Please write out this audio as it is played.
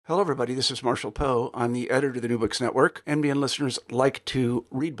Hello, everybody. This is Marshall Poe. I'm the editor of the New Books Network. NBN listeners like to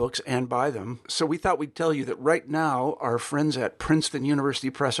read books and buy them. So we thought we'd tell you that right now, our friends at Princeton University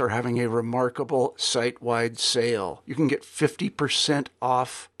Press are having a remarkable site-wide sale. You can get 50%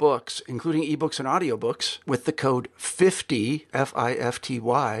 off books, including ebooks and audiobooks, with the code 50,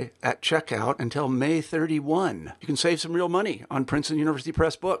 F-I-F-T-Y, at checkout until May 31. You can save some real money on Princeton University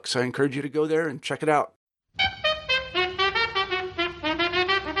Press books. I encourage you to go there and check it out.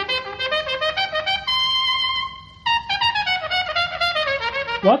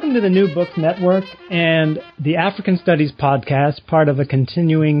 Welcome to the New Books Network and the African Studies Podcast, part of a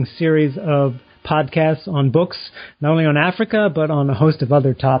continuing series of podcasts on books, not only on Africa, but on a host of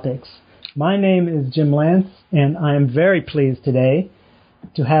other topics. My name is Jim Lance, and I am very pleased today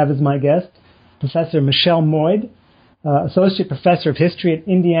to have as my guest Professor Michelle Moyd, Associate Professor of History at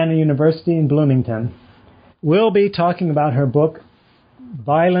Indiana University in Bloomington. We'll be talking about her book,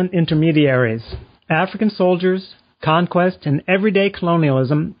 Violent Intermediaries, African Soldiers, Conquest and Everyday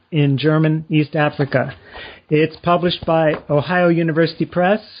Colonialism in German East Africa. It's published by Ohio University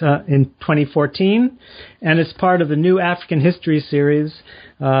Press in 2014, and it's part of the new African History series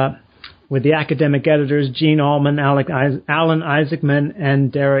with the academic editors Jean Allman, Alan Isaacman,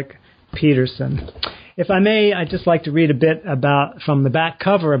 and Derek Peterson. If I may, I'd just like to read a bit from the back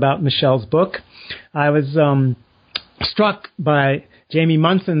cover about Michelle's book. I was struck by Jamie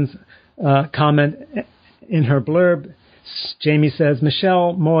Munson's comment in her blurb. Jamie says,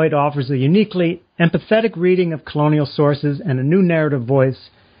 Michelle Moyd offers a uniquely empathetic reading of colonial sources and a new narrative voice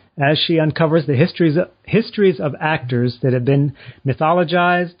as she uncovers the histories of actors that have been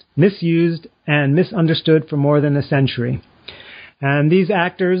mythologized, misused, and misunderstood for more than a century. And these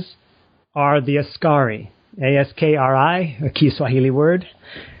actors are the Askari, A-S-K-R-I, a Kiswahili word,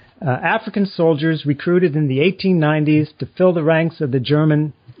 African soldiers recruited in the 1890s to fill the ranks of the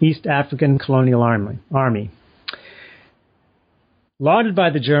German East African Colonial Army. Lauded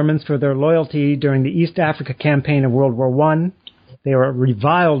by the Germans for their loyalty during the East Africa campaign of World War I, they were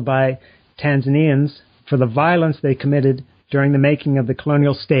reviled by Tanzanians for the violence they committed during the making of the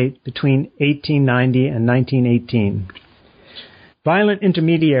colonial state between 1890 and 1918. Violent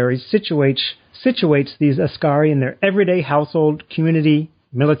Intermediaries situates these Askari in their everyday household, community,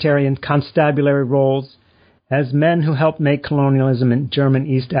 military, and constabulary roles as men who helped make colonialism in German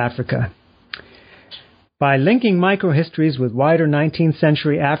East Africa. By linking microhistories with wider 19th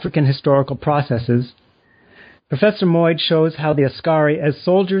century African historical processes, Professor Moyd shows how the Askari, as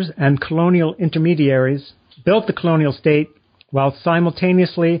soldiers and colonial intermediaries, built the colonial state while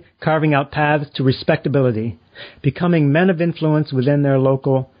simultaneously carving out paths to respectability, becoming men of influence within their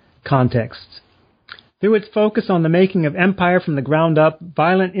local contexts. Through its focus on the making of empire from the ground up,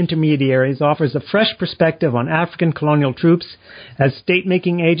 Violent Intermediaries offers a fresh perspective on African colonial troops as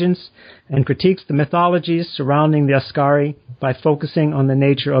state-making agents and critiques the mythologies surrounding the Askari by focusing on the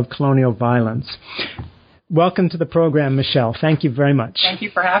nature of colonial violence. Welcome to the program, Michelle. Thank you very much. Thank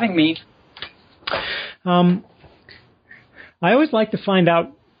you for having me. I always like to find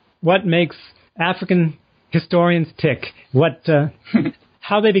out what makes African historians tick,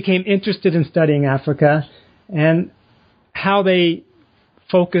 how they became interested in studying Africa, and how they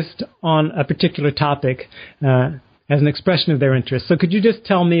focused on a particular topic as an expression of their interest. So could you just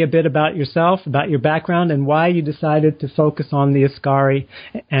tell me a bit about yourself, about your background, and why you decided to focus on the Askari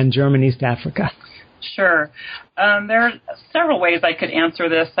and German East Africa? Sure. There are several ways I could answer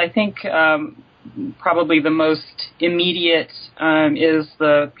this. I think probably the most immediate is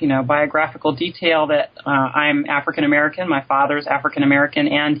the biographical detail that I'm African American. My father's African American,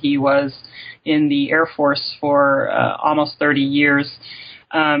 and he was in the Air Force for almost 30 years.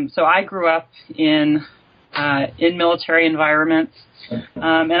 So I grew up in military environments,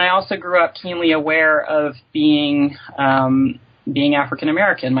 and I also grew up keenly aware of being African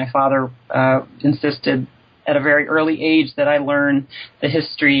American. My father insisted at a very early age that I learn the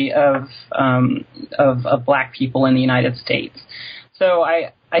history of Black people in the United States. So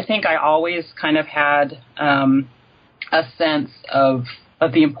I think I always kind of had a sense of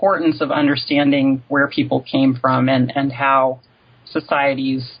the importance of understanding where people came from and how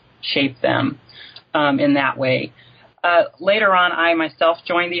societies shape them in that way. Later on, I myself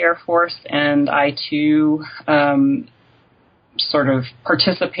joined the Air Force, and I too sort of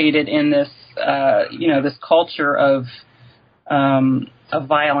participated in this this culture of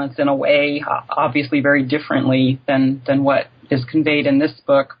violence in a way, obviously very differently than what is conveyed in this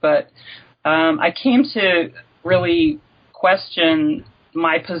book. But I came to really question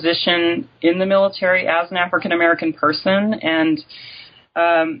my position in the military as an African American person, and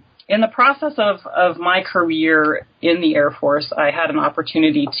in the process of my career in the Air Force, I had an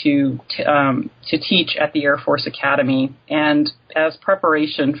opportunity to teach at the Air Force Academy, and as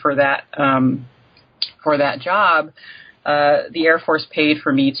preparation for that job, the Air Force paid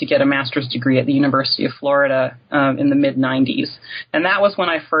for me to get a master's degree at the University of Florida in the mid-'90s, and that was when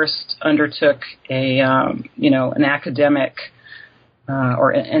I first undertook an academic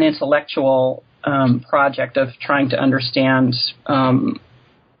or an intellectual project of trying to understand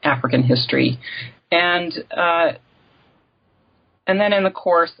African history, and then in the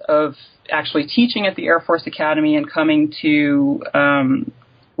course of actually teaching at the Air Force Academy and coming to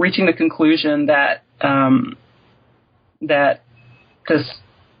reaching the conclusion that this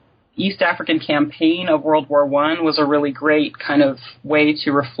East African campaign of World War I was a really great kind of way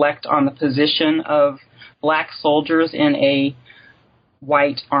to reflect on the position of black soldiers in a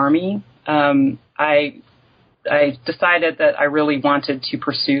white army. I decided that I really wanted to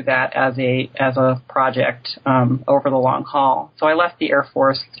pursue that as a project over the long haul. So I left the Air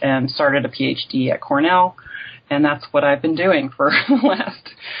Force and started a PhD at Cornell, and that's what I've been doing for the last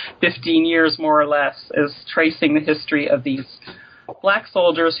 15 years, more or less, is tracing the history of these black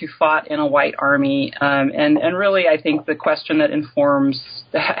soldiers who fought in a white army. And really, I think the question that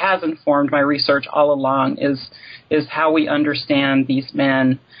has informed my research all along is how we understand these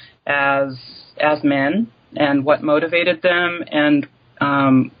men as men, and what motivated them, and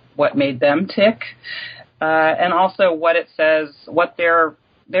what made them tick, and also what it says, what their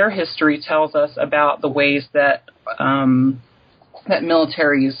history tells us about the ways that that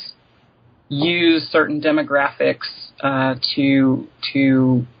militaries use certain demographics to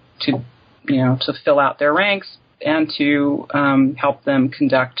fill out their ranks and to help them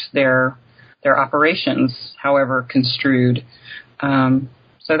conduct their operations, however construed.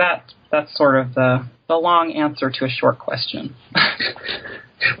 So that's sort of the long answer to a short question.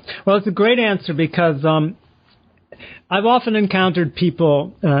 Well, it's a great answer because I've often encountered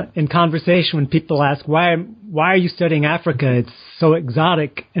people in conversation when people ask, why are you studying Africa? It's so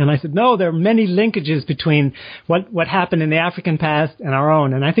exotic. And I said, no, there are many linkages between what happened in the African past and our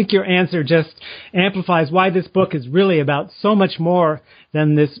own. And I think your answer just amplifies why this book is really about so much more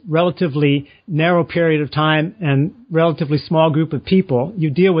than this relatively narrow period of time and relatively small group of people. You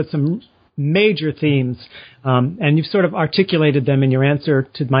deal with some major themes, and you've sort of articulated them in your answer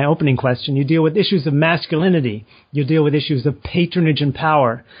to my opening question. You deal with issues of masculinity. You deal with issues of patronage and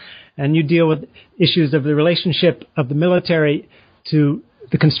power. And you deal with issues of the relationship of the military to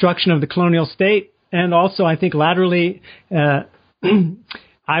the construction of the colonial state. And also, I think laterally,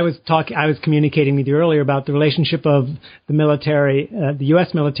 I was communicating with you earlier about the relationship of the military, the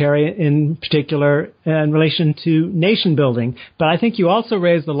U.S. military in particular, in relation to nation building. But I think you also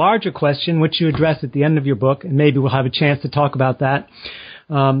raised the larger question, which you address at the end of your book, and maybe we'll have a chance to talk about that.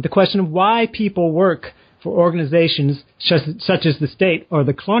 The question of why people work for organizations such as the state or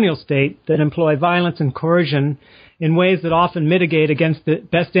the colonial state that employ violence and coercion in ways that often mitigate against the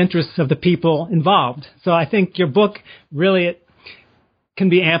best interests of the people involved. So I think your book really can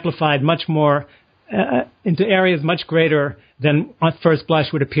be amplified much more into areas much greater than on first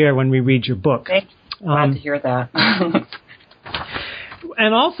blush would appear when we read your book. Glad to hear that.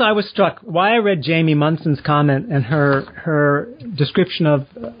 And also I was struck why I read Jamie Munson's comment and her description of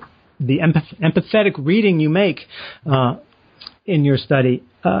the empathetic reading you make in your study.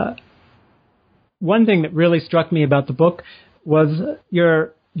 One thing that really struck me about the book was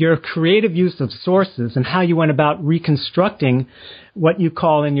your creative use of sources and how you went about reconstructing what you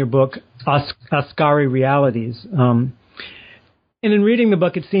call in your book Askari realities. And in reading the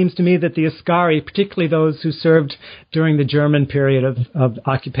book, it seems to me that the Askari, particularly those who served during the German period of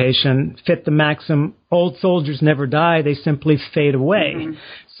occupation, fit the maxim, old soldiers never die, they simply fade away. Mm-hmm.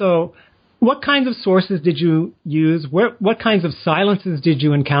 So what kinds of sources did you use? What kinds of silences did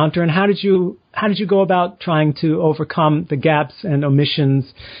you encounter? And how did you go about trying to overcome the gaps and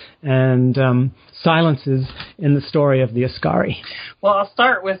omissions and silences in the story of the Askari? Well, I'll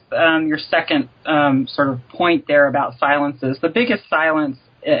start with your second sort of point there about silences. The biggest silence,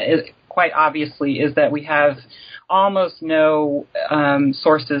 quite obviously, is that we have almost no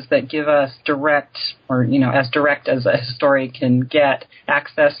sources that give us direct, or as direct as a historian can get,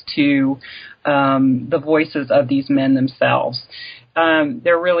 access to the voices of these men themselves.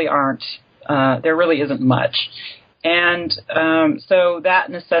 There really isn't much. And so that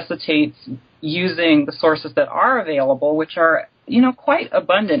necessitates using the sources that are available, which are, quite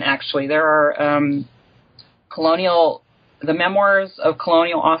abundant, actually. There are the memoirs of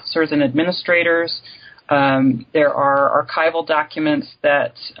colonial officers and administrators. There are archival documents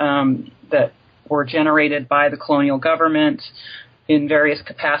that were generated by the colonial government. in various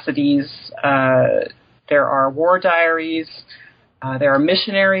capacities. There are war diaries. There are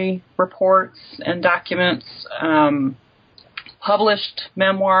missionary reports and documents, published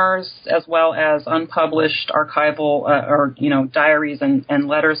memoirs, as well as unpublished archival diaries and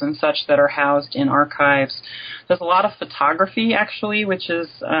letters and such that are housed in archives. There's a lot of photography, actually, which has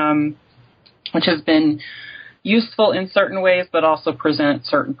been useful in certain ways, but also present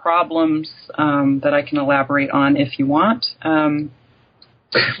certain problems that I can elaborate on if you want.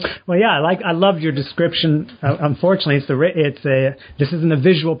 Well, yeah, I love your description. Unfortunately, this isn't a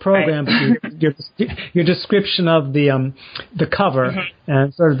visual program, right. But your description of the cover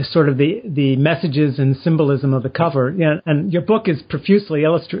and sort of the messages and symbolism of the cover. Yeah, and your book is profusely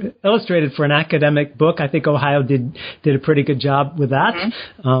illustrated for an academic book. I think Ohio did a pretty good job with that.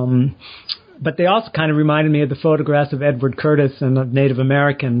 But they also kind of reminded me of the photographs of Edward Curtis and of Native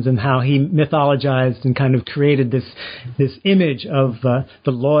Americans and how he mythologized and kind of created this image of the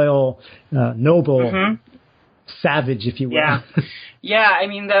loyal, noble savage, if you will. Yeah. Yeah, I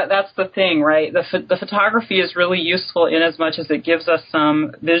mean, that's the thing, right? The photography is really useful in as much as it gives us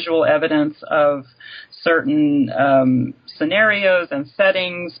some visual evidence of certain scenarios and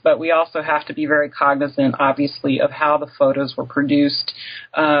settings, but we also have to be very cognizant, obviously, of how the photos were produced,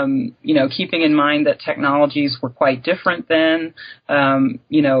 keeping in mind that technologies were quite different then.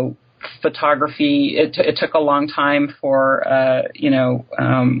 Photography, it took a long time for,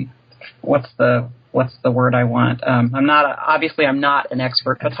 what's the word I want? I'm not an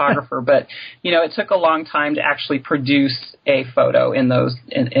expert photographer, but, it took a long time to actually produce a photo in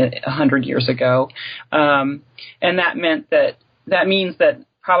 100 years ago. And that means that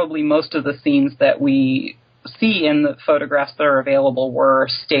probably most of the scenes that we see in the photographs that are available were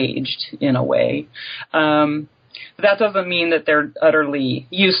staged in a way. That doesn't mean that they're utterly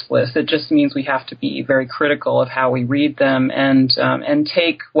useless. It just means we have to be very critical of how we read them and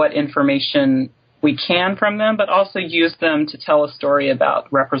take what information we can from them, but also use them to tell a story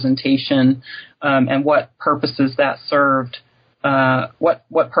about representation and what purposes that served,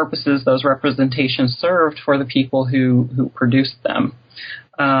 what purposes those representations served for the people who produced them.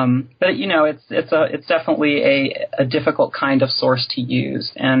 But it's definitely a difficult kind of source to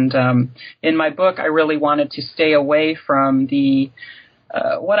use. And in my book, I really wanted to stay away from the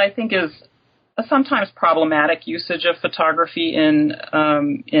what I think is a sometimes problematic usage of photography in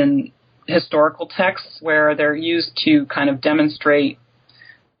historical texts, where they're used to kind of demonstrate,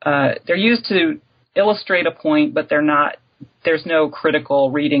 they're used to illustrate a point, but there's no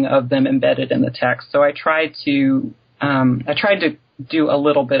critical reading of them embedded in the text. So I tried to do a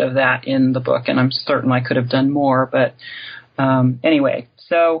little bit of that in the book, and I'm certain I could have done more, but anyway.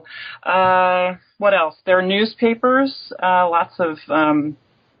 So what else? There are newspapers, lots of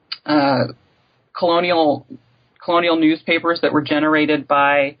colonial newspapers that were generated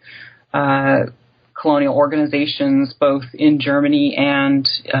by colonial organizations, both in Germany and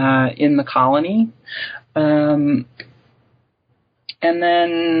in the colony. And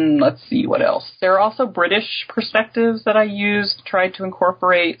then, let's see, what else? There are also British perspectives that I tried to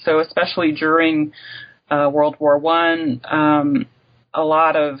incorporate. So especially during World War I, there's a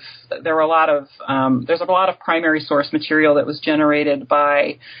lot of primary source material that was generated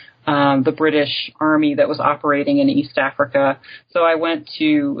by the British Army that was operating in East Africa. So I went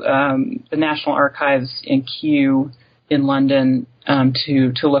to the National Archives in Kew in London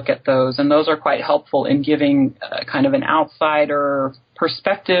to look at those, and those are quite helpful in giving kind of an outsider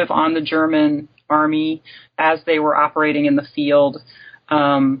perspective on the German Army as they were operating in the field.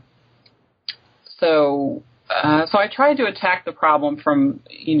 So I tried to attack the problem from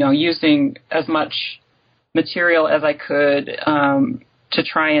using as much material as I could to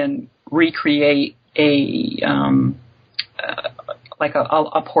try and recreate a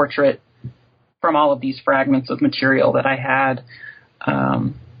portrait from all of these fragments of material that I had.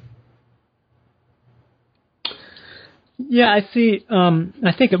 Yeah, I see.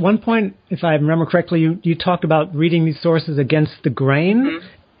 I think at one point, if I remember correctly, you talked about reading these sources against the grain,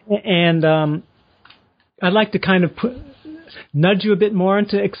 and I'd like to kind of nudge you a bit more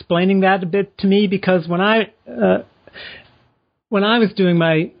into explaining that a bit to me, because when I was doing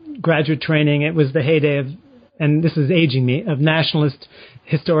my graduate training, it was the heyday of, and this is aging me, of nationalist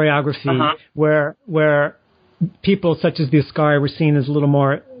historiography, where people such as the Ascari were seen as little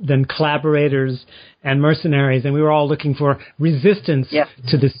more than collaborators and mercenaries, and we were all looking for resistance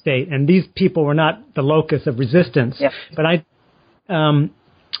to the state. And these people were not the locus of resistance. Yeah. But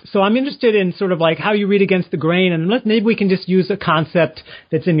so I'm interested in sort of like how you read against the grain, and maybe we can just use a concept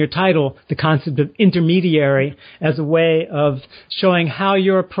that's in your title, the concept of intermediary, as a way of showing how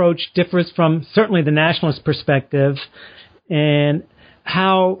your approach differs from certainly the nationalist perspective, and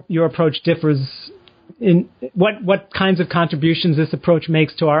how your approach differs in what kinds of contributions this approach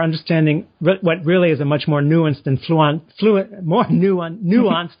makes to our understanding what really is a much more nuanced and nuanced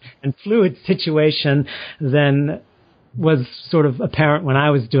and fluid situation than was sort of apparent when I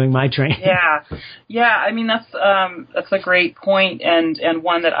was doing my training. Yeah. I mean, that's a great point, and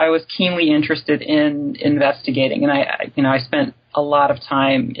one that I was keenly interested in investigating. And I spent a lot of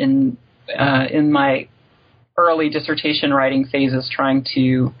time in my early dissertation writing phases trying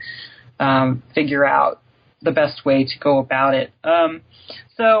to figure out the best way to go about it.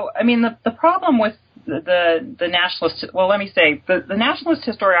 So, I mean, the problem with the nationalist, well, let me say, the nationalist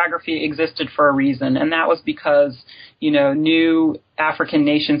historiography existed for a reason, and that was because, new African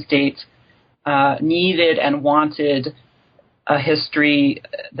nation states needed and wanted a history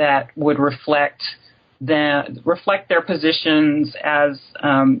that would reflect their positions as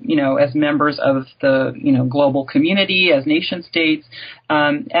as members of the global community, as nation states,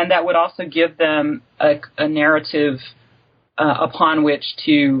 and that would also give them a narrative upon which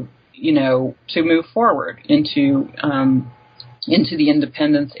to move forward into the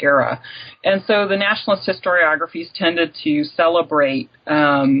independence era. And so the nationalist historiographies tended to celebrate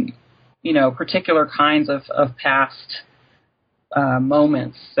particular kinds of past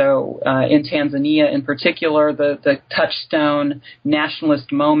moments. So in Tanzania in particular, the touchstone nationalist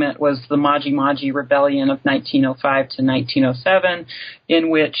moment was the Maji Maji Rebellion of 1905 to 1907, in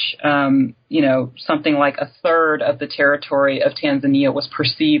which something like a third of the territory of Tanzania was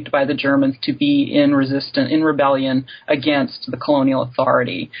perceived by the Germans to be in rebellion against the colonial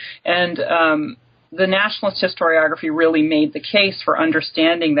authority. And the nationalist historiography really made the case for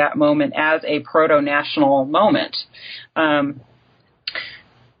understanding that moment as a proto-national moment.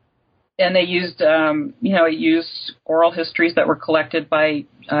 And they used, used oral histories that were collected by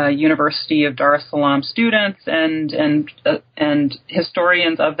University of Dar es Salaam students and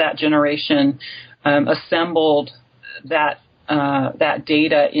historians of that generation assembled that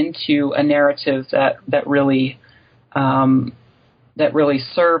data into a narrative that really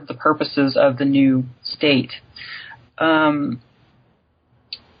served the purposes of the new state.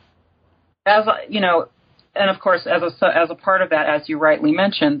 And of course, as a part of that, as you rightly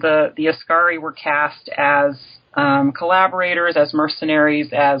mentioned, the Askari were cast as collaborators, as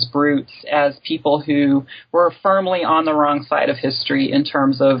mercenaries, as brutes, as people who were firmly on the wrong side of history in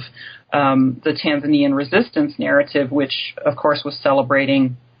terms of the Tanzanian resistance narrative, which of course was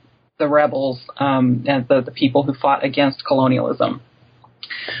celebrating the rebels and the people who fought against colonialism.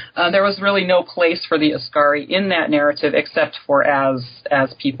 There was really no place for the Askari in that narrative except for as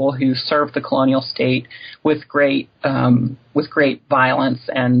people who served the colonial state with great violence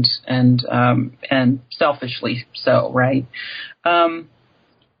and selfishly so, right? And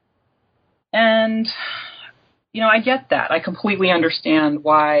I get that. I completely understand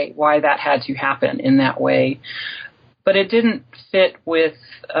why that had to happen in that way. But it didn't fit with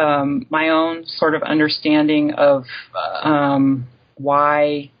my own sort of understanding of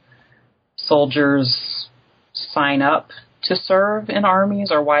why soldiers sign up to serve in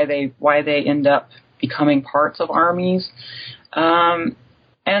armies, or why they end up becoming parts of armies, and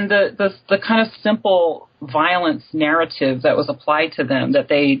the kind of simple violence narrative that was applied to them, that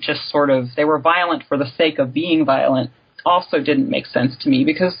they were violent for the sake of being violent, also didn't make sense to me,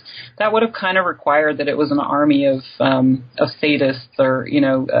 because that would have kind of required that it was an army of sadists, or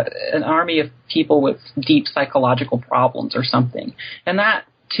an army of people with deep psychological problems or something, and that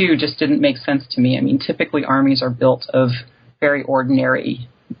too just didn't make sense to me. I mean, typically armies are built of very ordinary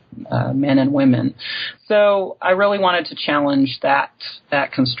men and women, so I really wanted to challenge that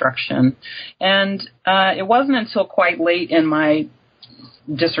construction, and it wasn't until quite late in my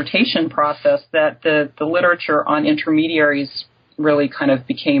dissertation process that the literature on intermediaries really kind of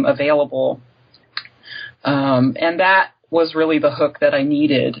became available, and that was really the hook that I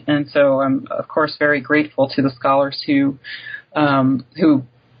needed. And so I'm of course very grateful to the scholars who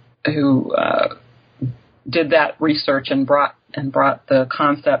did that research and brought the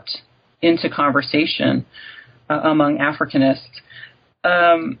concept into conversation among Africanists.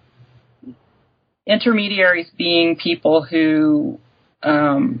 Intermediaries being people who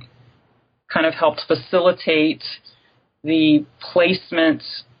kind of helped facilitate the placement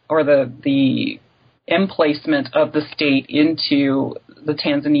or the emplacement of the state into the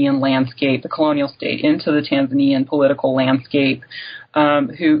Tanzanian landscape, the colonial state, into the Tanzanian political landscape,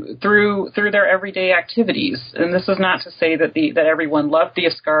 who through their everyday activities. And this is not to say that everyone loved the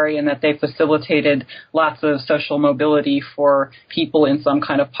Askari and that they facilitated lots of social mobility for people in some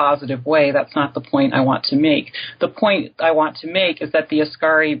kind of positive way. That's not the point I want to make. The point I want to make is that the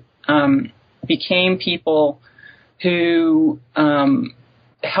Askari became people who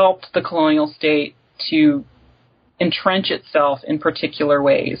helped the colonial state to entrench itself in particular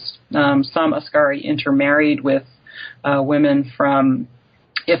ways. Some Askari intermarried with women from,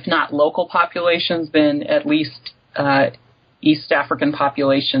 if not local populations, then at least East African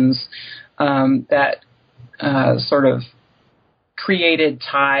populations that sort of created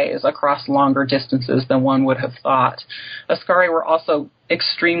ties across longer distances than one would have thought. Askari were also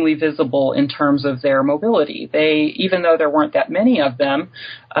extremely visible in terms of their mobility. They, even though there weren't that many of them,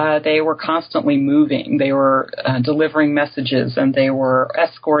 they were constantly moving. They were delivering messages, and they were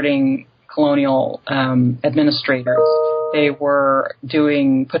escorting colonial administrators. They were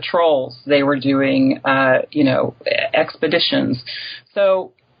doing patrols. They were doing, expeditions.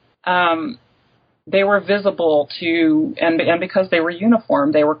 So they were visible to, and because they were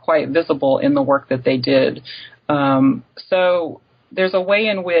uniformed, they were quite visible in the work that they did. So there's a way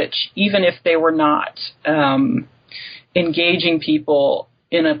in which, even if they were not engaging people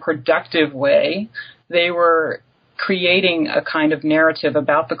in a productive way, they were creating a kind of narrative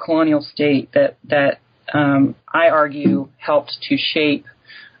about the colonial state that I argue helped to shape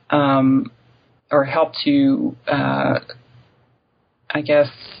or helped to,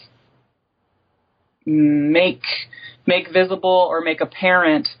 make visible or make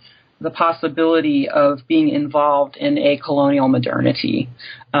apparent the possibility of being involved in a colonial modernity.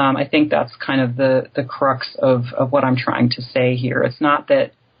 I think that's kind of the crux of what I'm trying to say here. It's not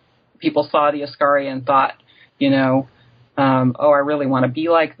that people saw the Askari and thought, I really want to be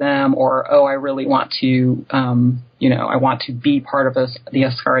like them, or, I really want to, I want to be part of the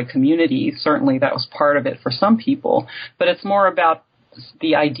Askari community. Certainly that was part of it for some people, but it's more about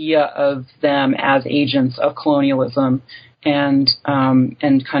the idea of them as agents of colonialism and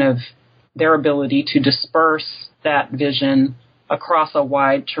kind of their ability to disperse that vision across a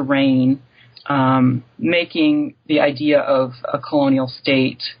wide terrain, making the idea of a colonial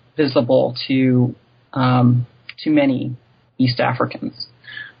state visible to many East Africans.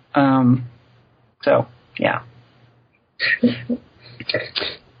 Yeah.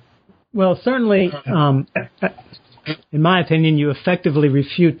 Well, certainly, in my opinion, you effectively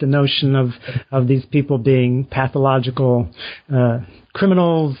refute the notion of these people being pathological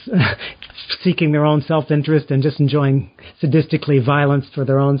criminals seeking their own self-interest and just enjoying sadistically violence for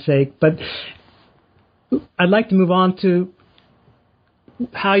their own sake. But I'd like to move on to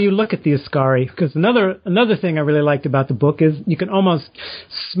how you look at the Askari, because another thing I really liked about the book is you can almost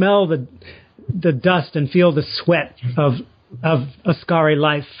smell the dust and feel the sweat of Askari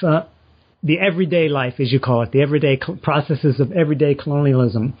life. The everyday life, as you call it, the everyday processes of everyday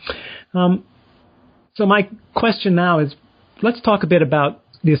colonialism. So my question now is, let's talk a bit about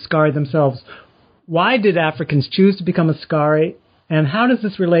the Askari themselves. Why did Africans choose to become Askari, and how does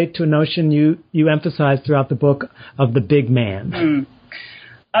this relate to a notion you emphasize throughout the book of the big man?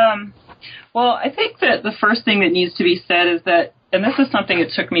 Well, I think that the first thing that needs to be said is that, and this is something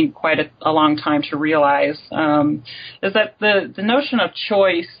that took me quite a long time to realize, is that the notion of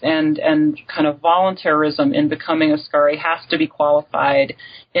choice and kind of voluntarism in becoming Askari has to be qualified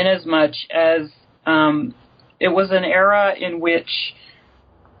in as much as it was an era in which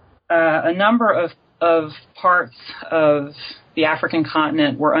a number of parts of the African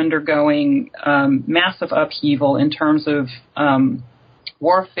continent were undergoing massive upheaval in terms of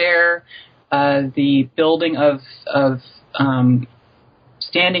warfare, the building of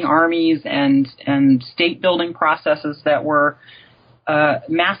standing armies and state building processes that were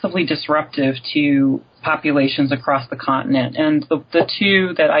massively disruptive to populations across the continent. And the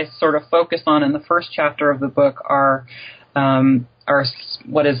two that I sort of focus on in the first chapter of the book are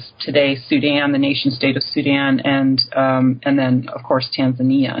what is today Sudan, the nation state of Sudan, and then, of course,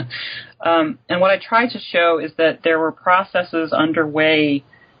 Tanzania. And what I tried to show is that there were processes underway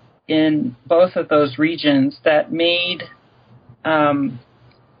in both of those regions that made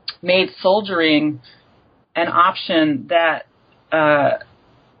soldiering an option that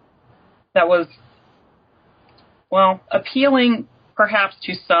was, well, appealing perhaps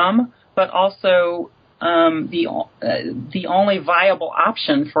to some, but also the only viable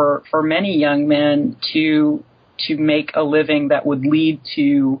option for many young men to make a living that would lead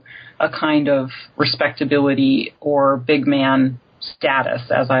to a kind of respectability or big man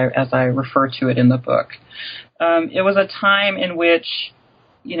status, as I refer to it in the book. It was a time in which,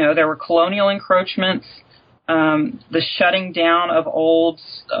 there were colonial encroachments, the shutting down of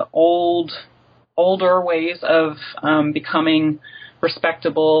older ways of becoming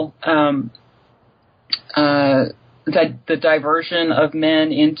respectable, the diversion of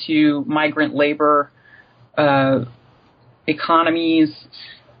men into migrant labor economies,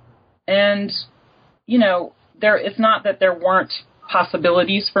 and it's not that there weren't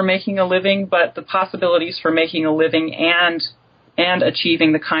possibilities for making a living, but the possibilities for making a living and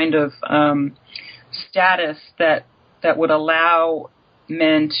achieving the kind of status that would allow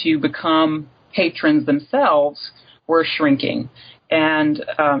men to become patrons themselves were shrinking. And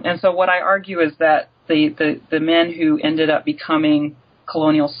so what I argue is that the men who ended up becoming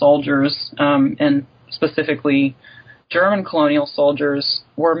colonial soldiers, and specifically German colonial soldiers,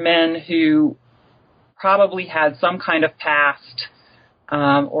 were men who probably had some kind of past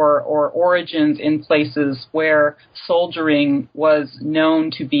or origins in places where soldiering was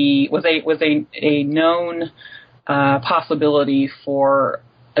known to be was a known possibility for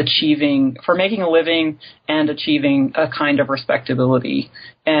making a living and achieving a kind of respectability,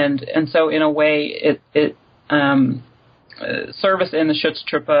 and so in a way it service in the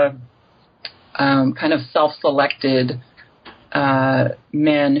Schutztruppe kind of self-selected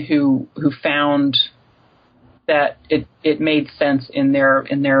men who found that it made sense in their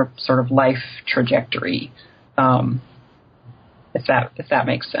sort of life trajectory, if that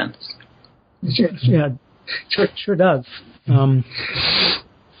makes sense. Yeah, sure does.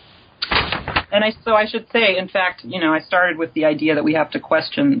 And I should say, in fact, I started with the idea that we have to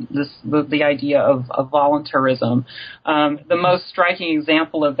question the idea of voluntarism. The most striking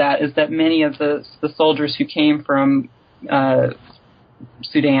example of that is that many of the soldiers who came from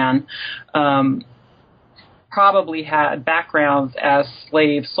Sudan probably had backgrounds as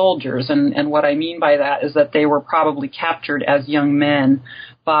slave soldiers, and what I mean by that is that they were probably captured as young men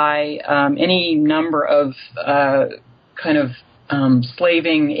by any number of kind of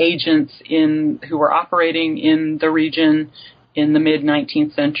slaving agents who were operating in the region in the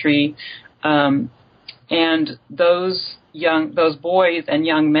mid-19th century, and those boys and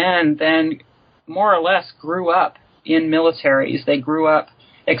young men then more or less grew up in militaries. They grew up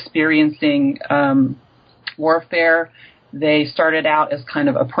experiencing warfare. They started out as kind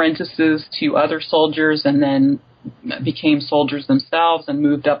of apprentices to other soldiers, and then became soldiers themselves and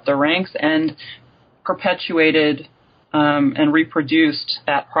moved up the ranks and perpetuated and reproduced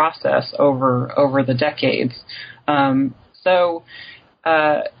that process over the decades. So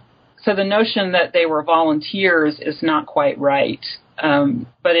the notion that they were volunteers is not quite right.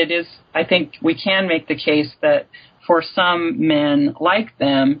 But it is, I think we can make the case that for some men like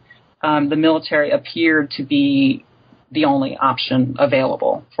them, the military appeared to be the only option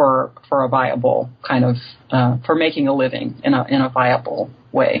available for a viable kind of, for making a living in a viable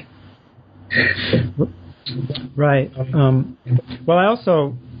way. Right. Well,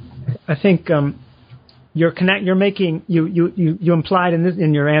 I think you're making you implied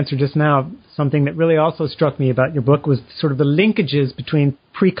in your answer just now something that really also struck me about your book was sort of the linkages between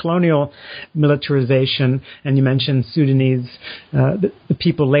pre-colonial militarization, and you mentioned Sudanese. The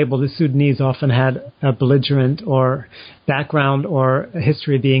people labeled as Sudanese often had a belligerent or background or a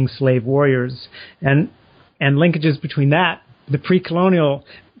history of being slave warriors, and linkages between that, the pre-colonial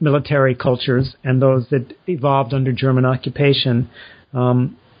military cultures, and those that evolved under German occupation.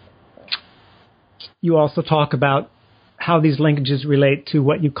 You also talk about how these linkages relate to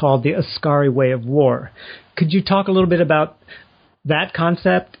what you call the Askari way of war. Could you talk a little bit about that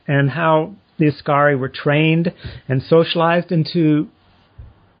concept and how the Askari were trained and socialized into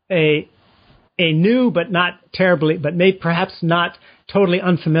a new but not terribly, but maybe perhaps not totally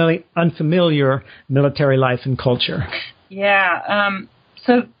unfamiliar military life and culture? Yeah.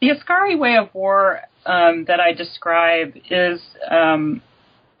 So the Askari way of war that I describe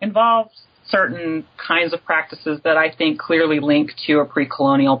involves certain kinds of practices that I think clearly link to a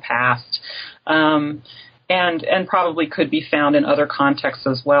pre-colonial past, and probably could be found in other contexts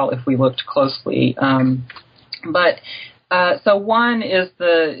as well if we looked closely. So one is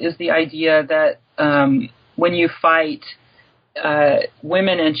the idea that when you fight,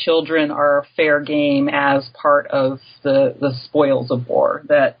 women and children are fair game as part of the spoils of war.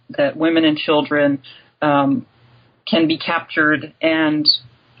 That women and children can be captured and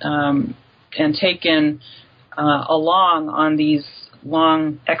taken along on these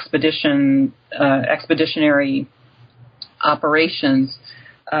long expeditionary operations,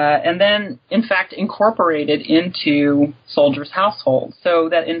 and then, in fact, incorporated into soldiers' households. So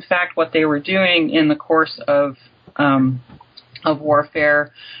that, in fact, what they were doing in the course of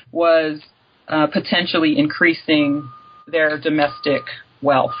warfare was potentially increasing their domestic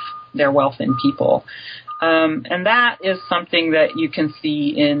wealth, their wealth in people. And that is something that you can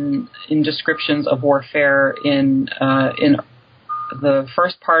see in descriptions of warfare in the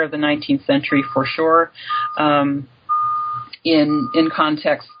first part of the 19th century, for sure, in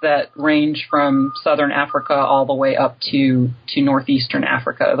contexts that range from southern Africa all the way up to northeastern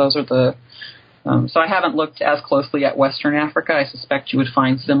Africa. Those are So I haven't looked as closely at Western Africa. I suspect you would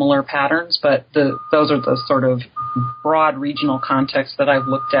find similar patterns, but those are the sort of broad regional contexts that I've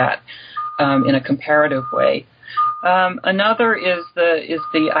looked at in a comparative way. Another is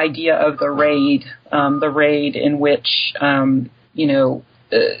the idea of the raid in which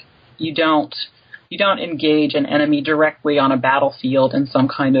you don't engage an enemy directly on a battlefield in some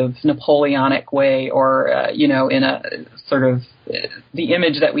kind of Napoleonic way, or in a sort of the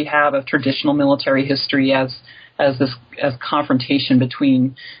image that we have of traditional military history as confrontation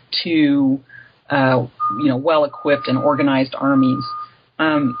between two well-equipped and organized armies.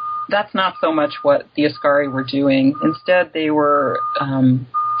 That's not so much what the Askari were doing. Instead, they were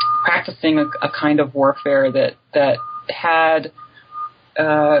practicing a kind of warfare that had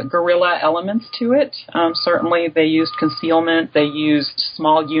guerrilla elements to it. Certainly, they used concealment. They used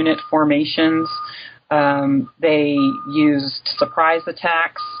small unit formations. They used surprise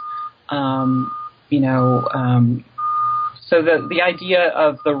attacks. So the idea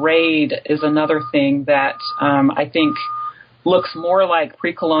of the raid is another thing that I think looks more like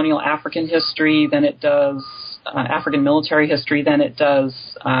pre-colonial African history than it does African military history than it does,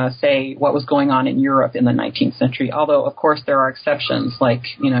 say, what was going on in Europe in the 19th century. Although, of course, there are exceptions, like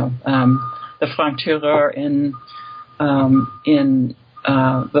the Franc-Tireur in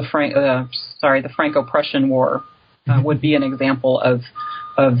the Franco-Prussian War would be an example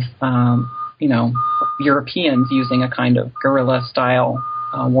of Europeans using a kind of guerrilla style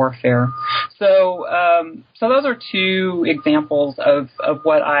warfare. So those are two examples of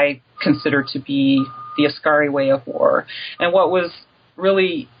what I consider to be the Askari way of war. And what was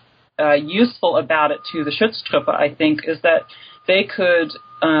really useful about it to the Schutztruppe, I think, is that they could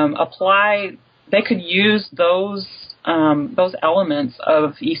use those elements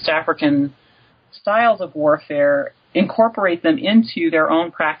of East African styles of warfare, incorporate them into their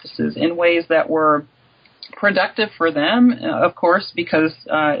own practices in ways that were productive for them, of course, because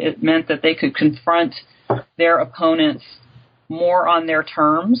it meant that they could confront their opponents more on their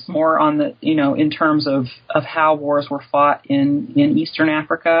terms, more on the, in terms of how wars were fought in Eastern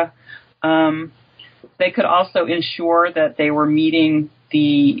Africa. They could also ensure that they were meeting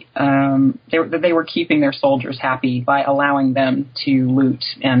that they were keeping their soldiers happy by allowing them to loot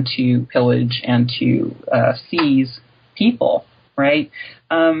and to pillage and to seize people, right?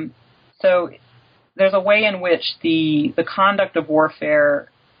 So there's a way in which the conduct of warfare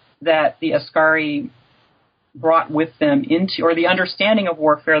that the Askari brought with them into, or the understanding of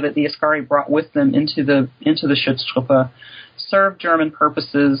warfare that the Askari brought with them into the Schutztruppe, served German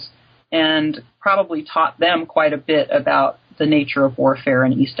purposes and probably taught them quite a bit about the nature of warfare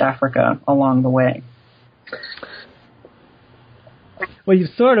in East Africa along the way. Well,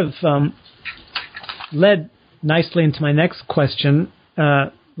 you've sort of led nicely into my next question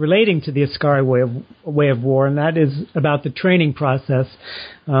relating to the Askari way of war, and that is about the training process.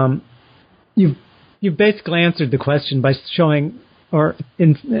 You've basically answered the question by showing or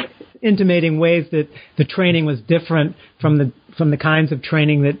intimating ways that the training was different from the kinds of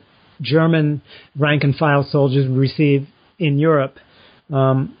training that German rank and file soldiers receive in Europe.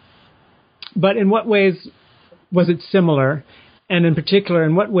 But in what ways was it similar? And in particular,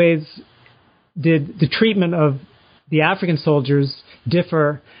 in what ways did the treatment of the African soldiers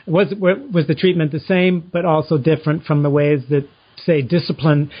differ? Was the treatment the same, but also different from the ways that, say,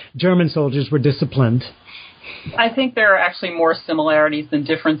 disciplined German soldiers were disciplined? I think there are actually more similarities than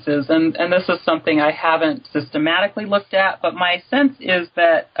differences, and this is something I haven't systematically looked at, but my sense is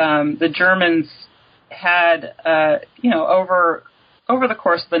that the Germans had, over the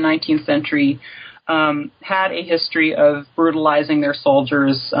course of the 19th century, had a history of brutalizing their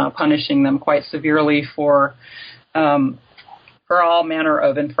soldiers, punishing them quite severely for all manner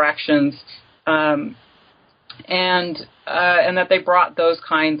of infractions, and that they brought those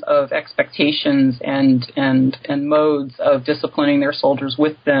kinds of expectations and modes of disciplining their soldiers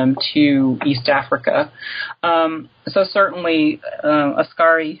with them to East Africa. So certainly,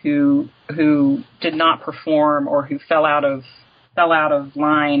 Askari who did not perform or who fell out of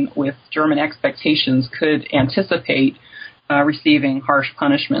line with German expectations could anticipate receiving harsh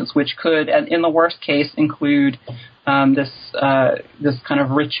punishments, which could, in the worst case, include this kind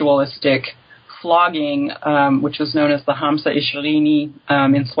of ritualistic flogging, which was known as the Hamsa Ishirini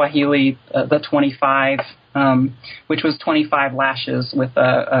in Swahili, the 25, which was 25 lashes with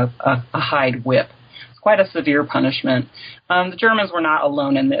a hide whip. It's quite a severe punishment. The Germans were not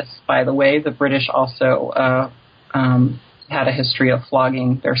alone in this, by the way. The British also had a history of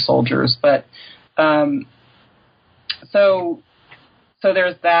flogging their soldiers. But so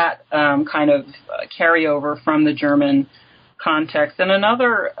there's that kind of carryover from the German context. And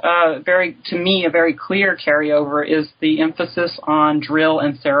another a very clear carryover is the emphasis on drill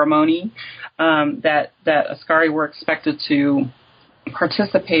and ceremony that Askari were expected to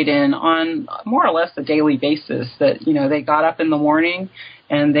participate in on more or less a daily basis. That they got up in the morning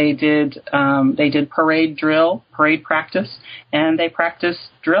and they did parade practice, and they practiced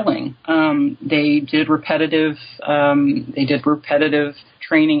drilling. They did repetitive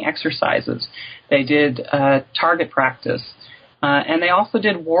training exercises. They did target practice. And they also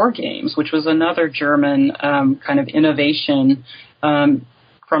did war games, which was another German kind of innovation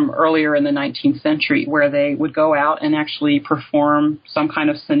from earlier in the 19th century, where they would go out and actually perform some kind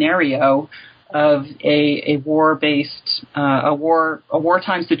of scenario of a war-based, a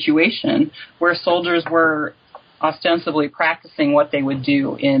wartime situation where soldiers were ostensibly practicing what they would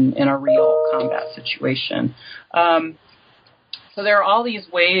do in a real combat situation. So there are all these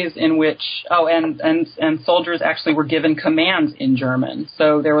ways in which, and soldiers actually were given commands in German.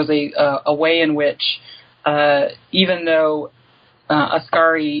 So there was a way in which, even though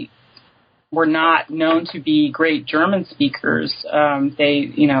Askari were not known to be great German speakers,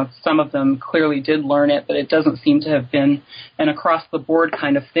 some of them clearly did learn it, but it doesn't seem to have been an across-the-board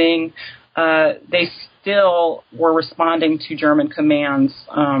kind of thing. They still were responding to German commands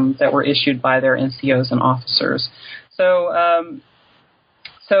that were issued by their NCOs and officers. So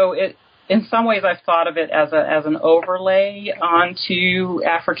it, in some ways, I've thought of it as an overlay onto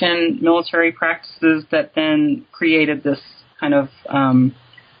African military practices that then created this kind of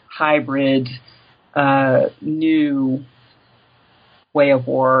hybrid new way of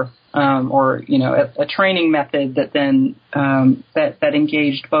war, or a training method that then that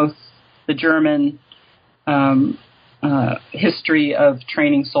engaged both the German history of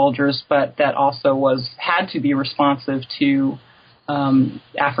training soldiers, but that also had to be responsive to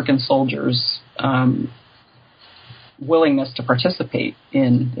African soldiers' willingness to participate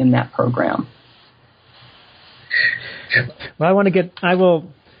in that program. Well, I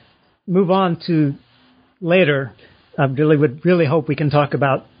will move on to later. I would really hope we can talk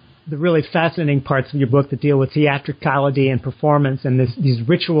about the really fascinating parts of your book that deal with theatricality and performance and these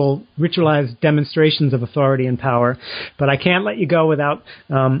ritualized demonstrations of authority and power. But I can't let you go without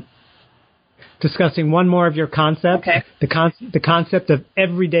discussing one more of your concepts, okay. The concept of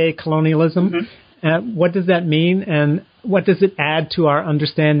everyday colonialism. Mm-hmm. What does that mean, and what does it add to our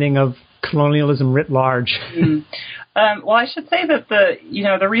understanding of colonialism writ large? Mm. Well, I should say that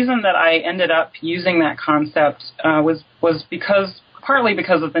the reason that I ended up using that concept was partly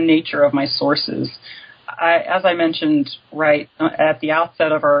because of the nature of my sources. As I mentioned right at the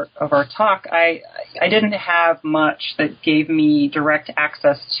outset of our talk, I didn't have much that gave me direct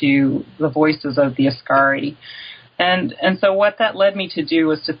access to the voices of the Askari, and so what that led me to do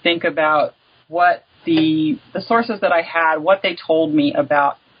was to think about what the sources that I had, what they told me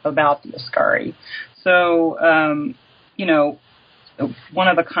about the Askari. So, one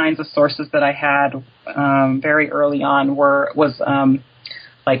of the kinds of sources that I had very early on was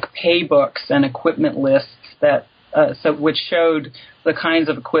like pay books and equipment lists that which showed the kinds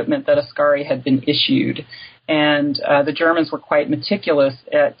of equipment that Askari had been issued. And the Germans were quite meticulous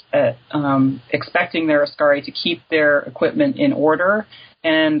at expecting their Askari to keep their equipment in order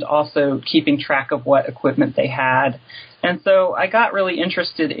and also keeping track of what equipment they had. And so I got really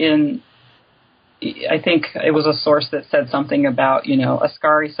interested in, I think it was a source that said something about,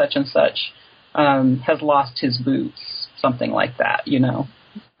 Askari such and such has lost his boots, something like that,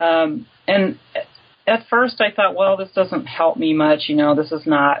 And at first I thought, well, this doesn't help me much, this is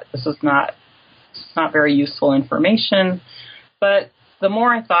not very useful information. But the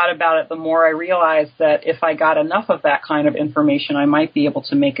more I thought about it, the more I realized that if I got enough of that kind of information, I might be able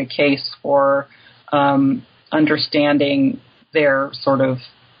to make a case for understanding their sort of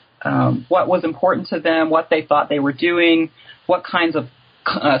what was important to them, what they thought they were doing, what kinds of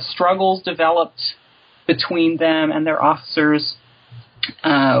struggles developed between them and their officers.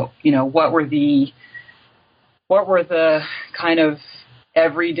 What were the kind of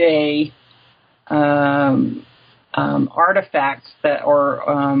everyday artifacts that,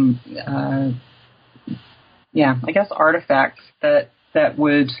 artifacts that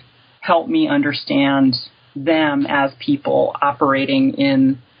would help me understand them as people operating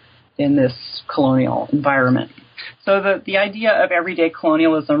in this colonial environment. So the idea of everyday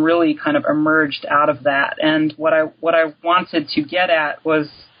colonialism really kind of emerged out of that. And what I wanted to get at was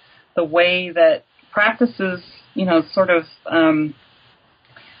the way that practices, sort of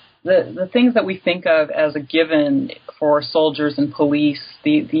the things that we think of as a given for soldiers and police,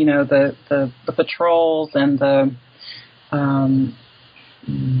 the patrols and the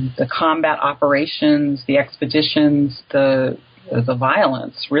the combat operations, the expeditions, the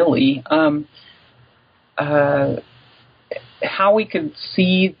violence, really. How we could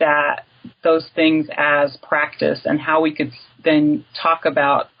see those things as practice, and how we could then talk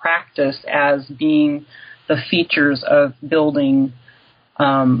about practice as being the features of building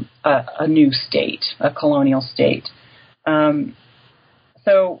a new state, a colonial state.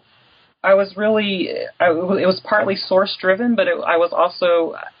 So I was it was partly source driven, but I was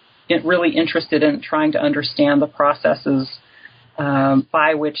also really interested in trying to understand the processes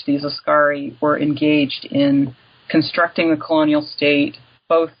by which these Askari were engaged in constructing the colonial state,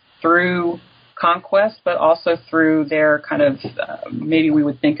 both through conquest, but also through their kind of, maybe we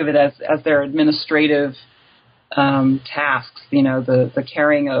would think of it as their administrative tasks, the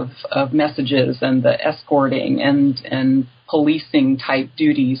carrying of messages and the escorting and policing type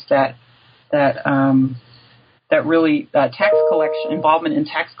duties that really tax collection, involvement in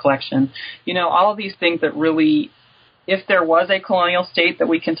tax collection, all of these things that really, if there was a colonial state that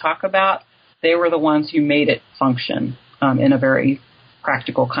we can talk about, they were the ones who made it function in a very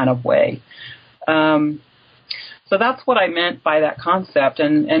practical kind of way. So that's what I meant by that concept,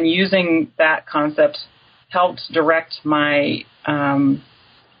 and using that concept helped direct the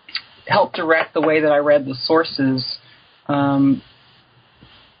way that I read the sources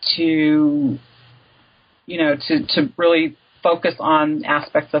to really focus on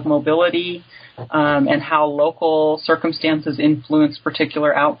aspects of mobility and how local circumstances influence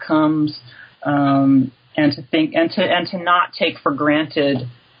particular outcomes, and to think and to not take for granted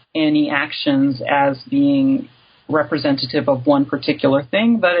any actions as being representative of one particular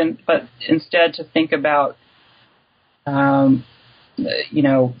thing, but instead to think about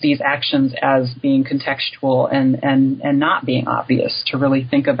these actions as being contextual and not being obvious, to really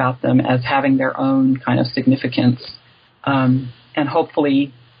think about them as having their own kind of significance, and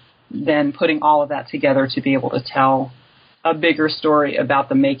hopefully then putting all of that together to be able to tell a bigger story about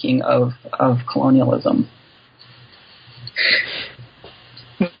the making of colonialism.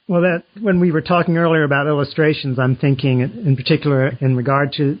 Well, that when we were talking earlier about illustrations, I'm thinking in particular in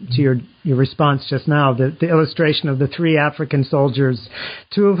regard to your response just now, the illustration of the three African soldiers,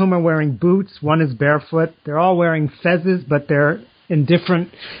 two of whom are wearing boots, one is barefoot. They're all wearing fezzes, but they're in different.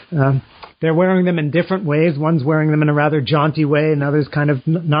 They're wearing them in different ways. One's wearing them in a rather jaunty way, and others kind of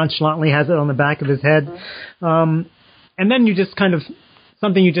nonchalantly has it on the back of his head. And then you just kind of,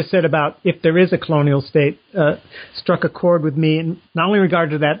 something you just said about if there is a colonial state struck a chord with me, and not only in regard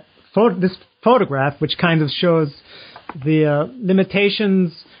to that this photograph, which kind of shows the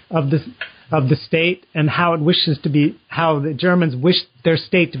limitations of the state and how it wishes to be, how the Germans wish their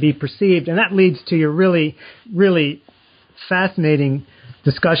state to be perceived, and that leads to your really, really fascinating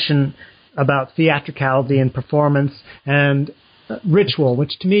discussion about theatricality and performance and ritual,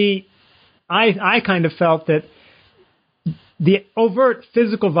 which to me, I kind of felt that the overt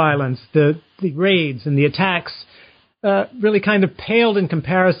physical violence, the raids and the attacks, really kind of paled in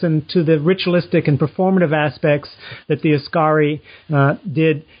comparison to the ritualistic and performative aspects that the Askari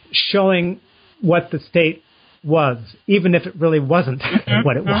did, showing what the state was, even if it really wasn't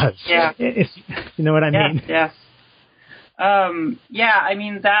what it was. Yeah. If you know what I mean? Yes. I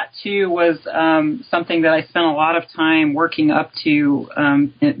mean, that too was something that I spent a lot of time working up to,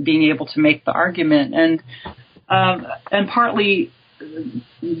 being able to make the argument. And partly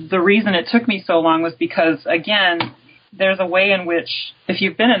the reason it took me so long was because, again, there's a way in which, if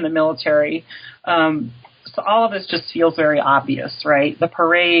you've been in the military, so all of this just feels very obvious, right? The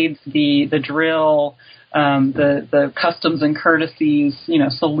parades, the drill, the customs and courtesies,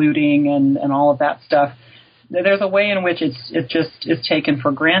 saluting and all of that stuff. There's a way in which it just is taken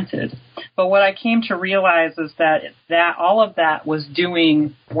for granted. But what I came to realize is that all of that was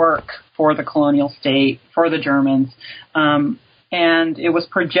doing work for the colonial state, for the Germans, and it was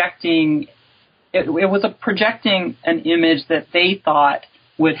projecting. It was projecting an image that they thought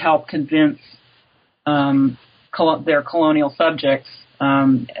would help convince their colonial subjects,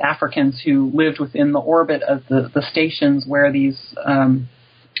 Africans who lived within the orbit of the stations where these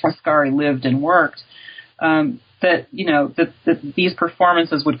Askari lived and worked. That these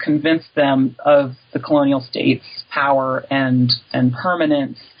performances would convince them of the colonial state's power and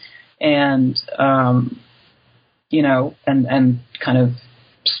permanence and and kind of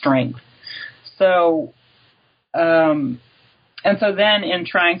strength. So and so then in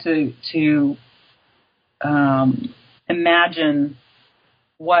trying to imagine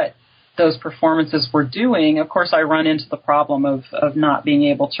what those performances were doing, of course I run into the problem of not being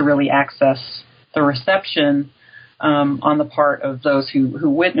able to really access the reception on the part of those who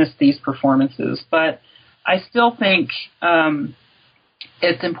witnessed these performances. But I still think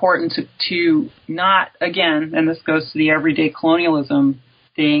it's important to not, again, and this goes to the everyday colonialism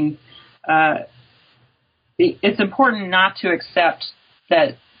thing, it's important not to accept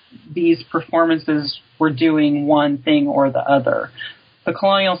that these performances were doing one thing or the other. The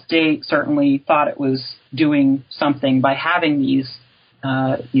colonial state certainly thought it was doing something by having these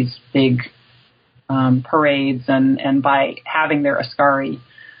big parades and by having their Askari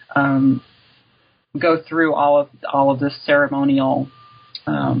go through all of this ceremonial,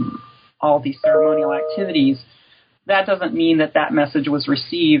 all these ceremonial activities. That doesn't mean that message was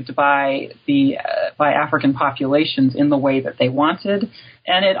received by African populations in the way that they wanted,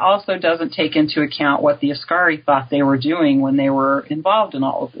 and it also doesn't take into account what the Askari thought they were doing when they were involved in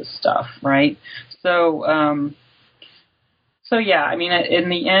all of this stuff, right? So yeah, I mean, in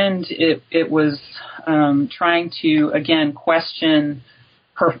the end, it was trying to again question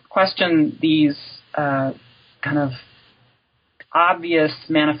these kind of obvious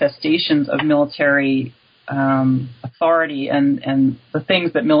manifestations of military authority and the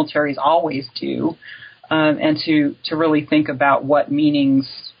things that militaries always do, and to really think about what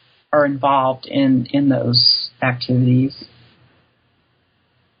meanings are involved in those activities.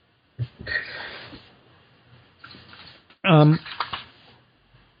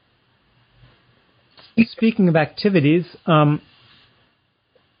 Speaking of activities,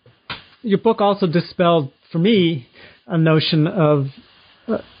 your book also dispelled for me a notion of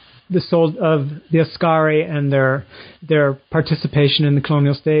the Askari and their participation in the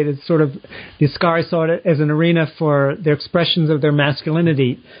colonial state. It's sort of the Askari saw it as an arena for their expressions of their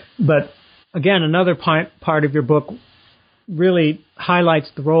masculinity. But again, another part of your book really highlights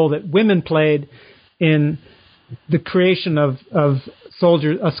the role that women played in the creation of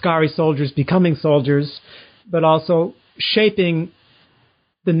soldiers, Askari soldiers becoming soldiers, but also shaping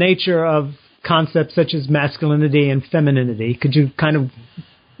the nature of concepts such as masculinity and femininity. Could you kind of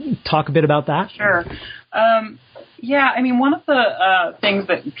talk a bit about that? Sure. Yeah, I mean, one of the things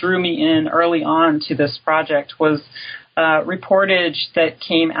that drew me in early on to this project was reportage that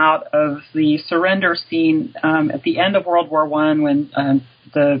came out of the surrender scene at the end of World War I when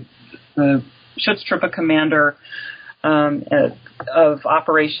the Schutztruppe commander of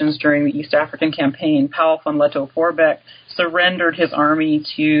operations during the East African campaign, Paul von Lettow-Vorbeck, surrendered his army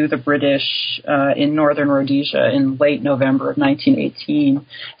to the British in northern Rhodesia in late November of 1918.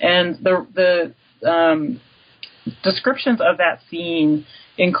 And the descriptions of that scene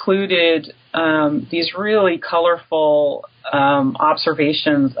included these really colorful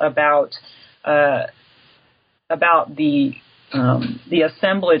observations about the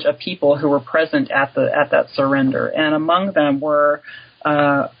assemblage of people who were present at that surrender, and among them were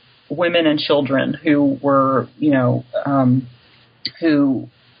women and children who were, who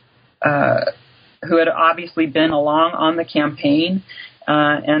had obviously been along on the campaign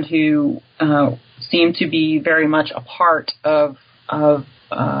and who seemed to be very much a part of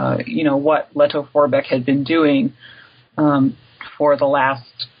what Lettow-Vorbeck had been doing for the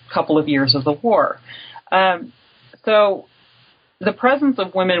last couple of years of the war. So the presence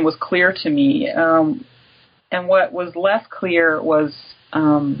of women was clear to me, and what was less clear was,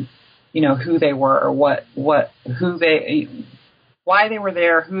 who they were, why they were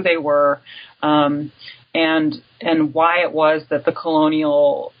there, who they were, and why it was that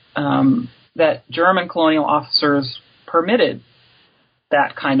that German colonial officers permitted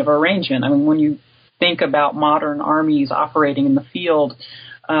that kind of arrangement. I mean, when you think about modern armies operating in the field,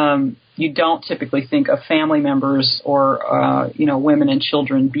 you don't typically think of family members or, women and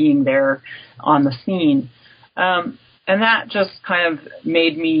children being there on the scene. And that just kind of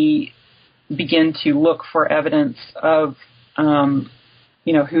made me begin to look for evidence of,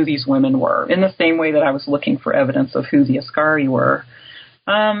 who these women were, in the same way that I was looking for evidence of who the Askari were.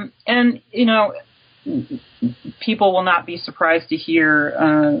 People will not be surprised to hear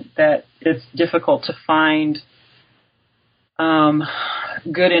that it's difficult to find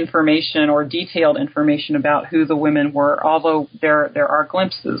good information or detailed information about who the women were, although there are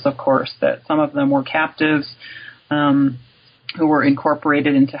glimpses, of course, that some of them were captives who were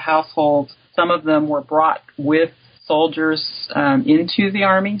incorporated into households. Some of them were brought with soldiers into the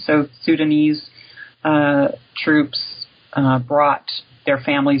army, so Sudanese troops brought their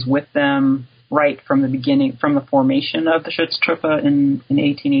families with them right from the beginning, from the formation of the Schutztruppe in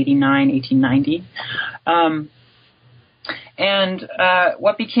 1889, 1890. And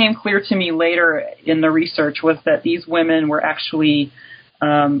what became clear to me later in the research was that these women were actually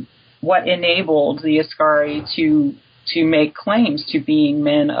what enabled the Askari to make claims to being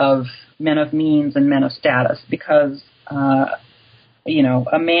men of means and men of status, because a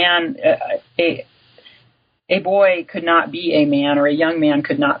a boy could not be a man, or a young man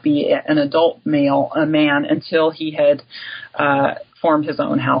could not be an adult a man, until he had formed his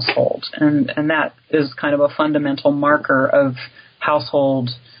own household. And that is kind of a fundamental marker of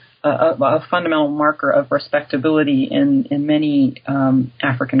household, a fundamental marker of respectability in many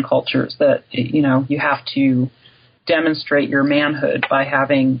African cultures, that, you have to demonstrate your manhood by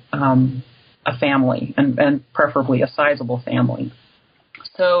having a family, and preferably a sizable family.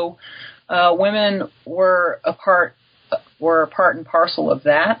 So women were a part and parcel of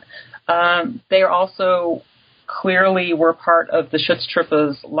that. They also clearly were part of the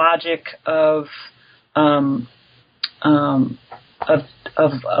Schutztruppe's logic of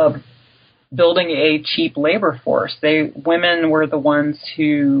building a cheap labor force. Women were the ones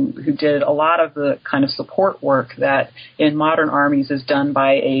who did a lot of the kind of support work that in modern armies is done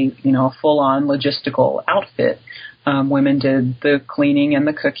by a full-on logistical outfit. Women did the cleaning and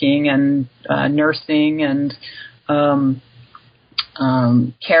the cooking and nursing and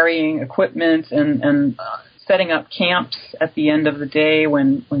carrying equipment and setting up camps at the end of the day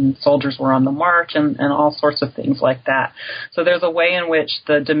when soldiers were on the march, and all sorts of things like that. So there's a way in which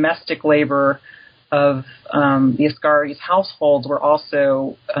the domestic labor of the Askari's households were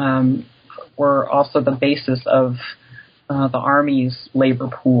also the basis of the Army's labor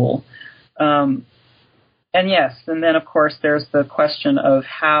pool. And then of course there's the question of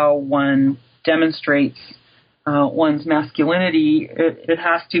how one demonstrates one's masculinity. It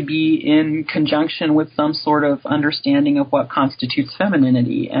has to be in conjunction with some sort of understanding of what constitutes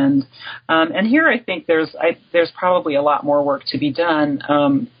femininity. And here I think there's probably a lot more work to be done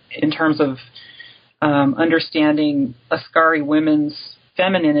in terms of understanding Askari women's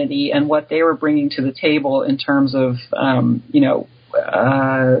femininity and what they were bringing to the table in terms of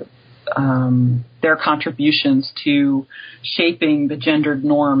their contributions to shaping the gendered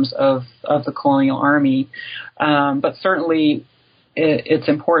norms of the colonial army. But certainly it's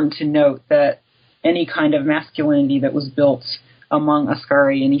important to note that any kind of masculinity that was built among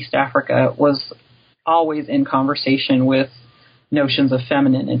Askari in East Africa was always in conversation with notions of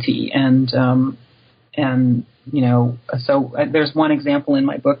femininity. So there's one example in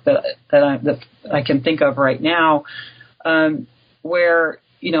my book that I can think of right now, where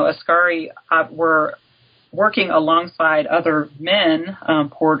Askari were working alongside other men,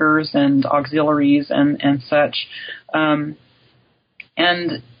 porters and auxiliaries and such. And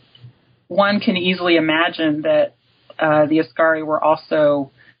one can easily imagine that the Askari were also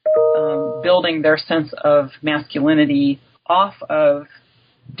building their sense of masculinity off of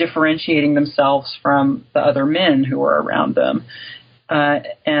differentiating themselves from the other men who were around them.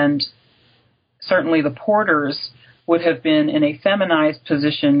 And certainly the porters would have been in a feminized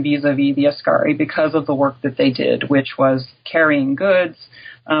position vis-a-vis the Askari because of the work that they did, which was carrying goods,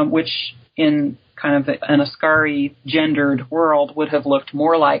 which in kind of an Askari gendered world would have looked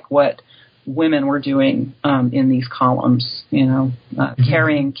more like what women were doing in these columns.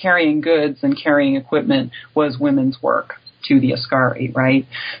 Carrying goods and carrying equipment was women's work to the Askari, right?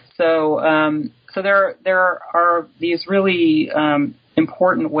 So there are these really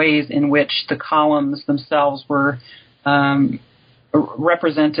important ways in which the columns themselves were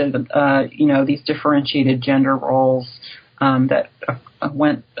represented, these differentiated gender roles that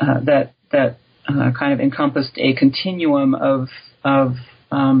kind of encompassed a continuum of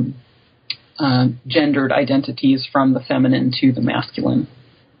gendered identities from the feminine to the masculine.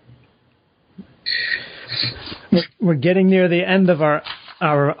 We're getting near the end of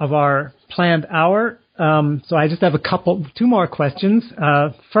our planned hour, so I just have two more questions.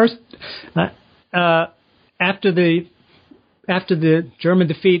 First, after the German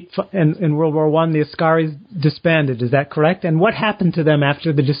defeat in World War I, the Askaris disbanded. Is that correct? And what happened to them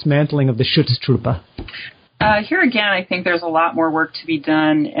after the dismantling of the Schutztruppe? Here again, I think there's a lot more work to be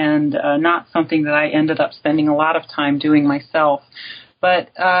done, and not something that I ended up spending a lot of time doing myself. But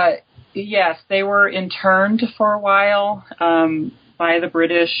yes, they were interned for a while by the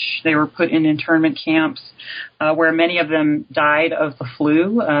British. They were put in internment camps where many of them died of the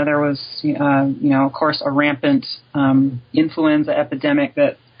flu. There was, of course, a rampant influenza epidemic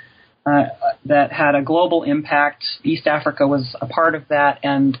that had a global impact. East Africa was a part of that,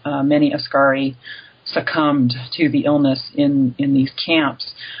 and many Askari succumbed to the illness in these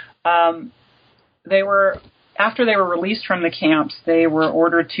camps. After they were released from the camps, they were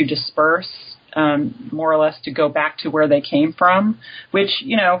ordered to disperse, more or less to go back to where they came from, which,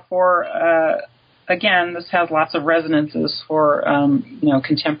 again, this has lots of resonances for,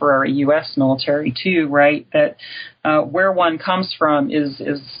 contemporary U.S. military too, right? That where one comes from is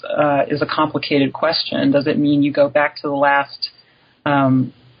a complicated question. Does it mean you go back to the last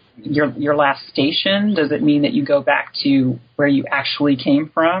your last station? Does it mean that you go back to where you actually came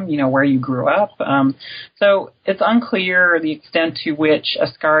from, where you grew up? So it's unclear the extent to which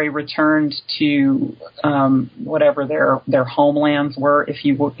Ascari returned to whatever their homelands were, if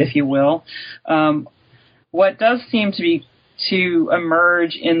you will. What does seem to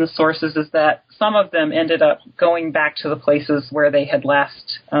emerge in the sources is that some of them ended up going back to the places where they had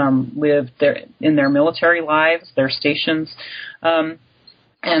last lived in their military lives, their stations,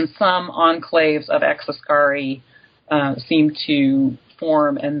 and some enclaves of ex-Ascari seem to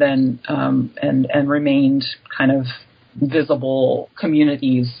form and then and remained kind of visible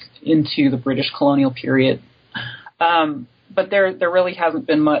communities into the British colonial period. But there really hasn't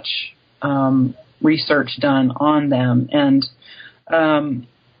been much research done on them. And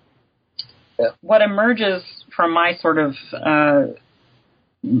what emerges from my sort of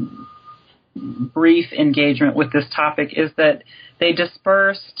brief engagement with this topic is that they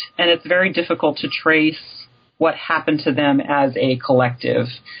dispersed, and it's very difficult to trace what happened to them as a collective.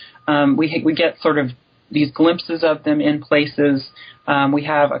 We get sort of these glimpses of them in places. We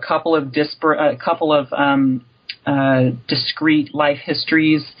have a couple of discrete life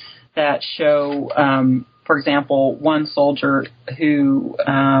histories that show, for example, one soldier who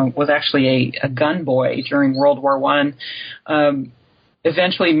was actually a gun boy during World War I,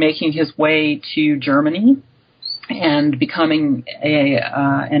 eventually making his way to Germany and becoming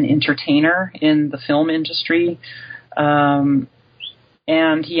an entertainer in the film industry. And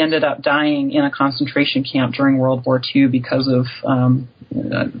he ended up dying in a concentration camp during World War II because of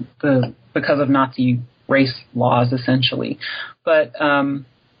Nazi race laws, essentially. But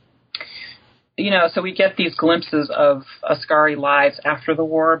so we get these glimpses of Ascari lives after the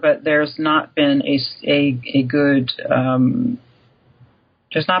war, but there's not been a good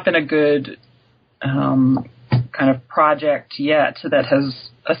kind of project yet that has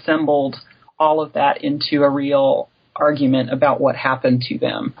assembled all of that into a real argument about what happened to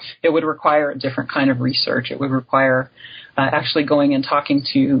them. It would require a different kind of research. It would require actually going and talking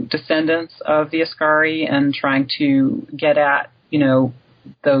to descendants of the Ascari and trying to get at,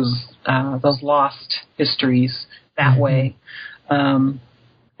 those lost histories that way. And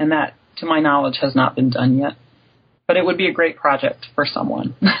that, to my knowledge, has not been done yet. But it would be a great project for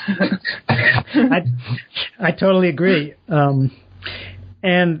someone. I totally agree.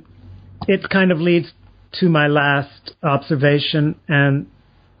 And it kind of leads to my last observation and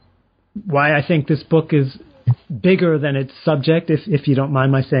why I think this book is bigger than its subject, if you don't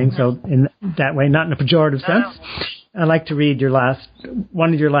mind my saying so in that way, not in a pejorative sense. I'd like to read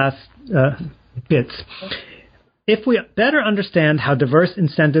one of your last bits. If we better understand how diverse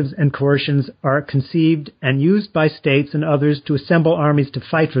incentives and coercions are conceived and used by states and others to assemble armies to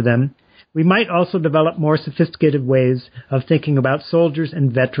fight for them, we might also develop more sophisticated ways of thinking about soldiers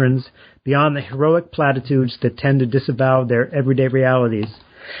and veterans beyond the heroic platitudes that tend to disavow their everyday realities.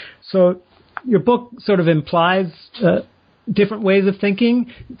 So your book sort of implies different ways of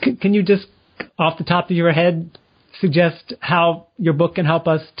thinking. Can you just, off the top of your head, suggest how your book can help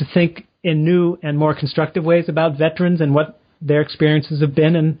us to think in new and more constructive ways about veterans and what their experiences have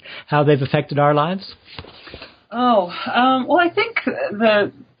been and how they've affected our lives? Well, I think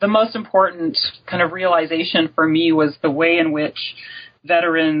the most important kind of realization for me was the way in which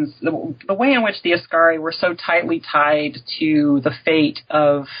veterans, the way in which the Ascari were so tightly tied to the fate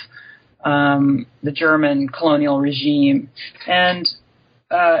of the German colonial regime. And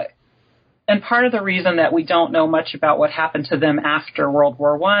part of the reason that we don't know much about what happened to them after World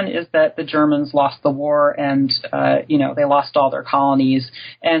War I is that the Germans lost the war and, they lost all their colonies.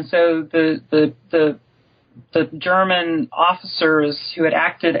 And so the German officers who had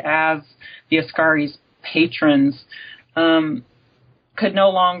acted as the Ascari's patrons could no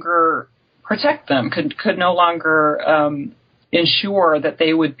longer protect them, could no longer ensure that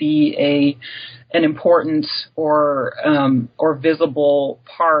they would be an important or visible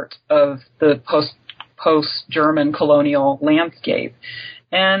part of the post-German colonial landscape.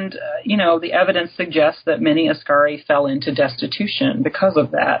 And, the evidence suggests that many Ascari fell into destitution because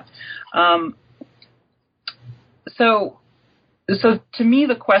of that. So to me,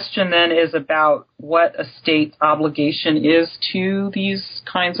 the question then is about what a state's obligation is to these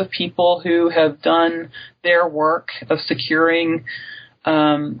kinds of people who have done their work of securing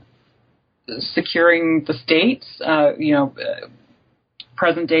the states.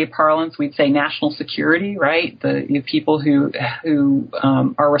 Present day parlance, we'd say national security, right? The people who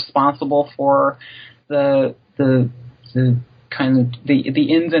are responsible for the kind of the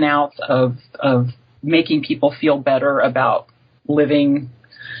ins and outs of making people feel better about living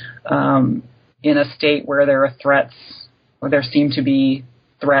in a state where there are threats, or there seem to be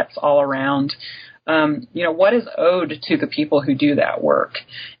threats all around. What is owed to the people who do that work?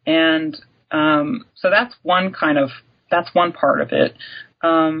 And so that's one part of it.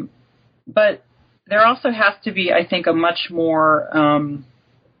 But there also has to be, I think, a much more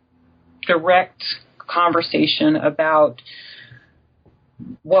direct conversation about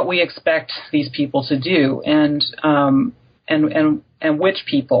what we expect these people to do, and which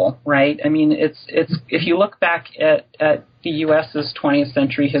people, right? I mean, it's if you look back at the U.S.'s 20th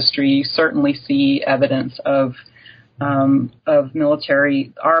century history, you certainly see evidence of our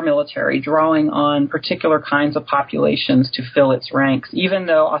military drawing on particular kinds of populations to fill its ranks, even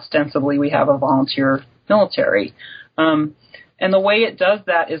though ostensibly we have a volunteer military. And the way it does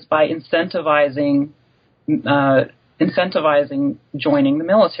that is by incentivizing joining the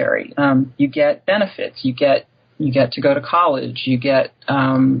military. You get benefits. You get to go to college. You get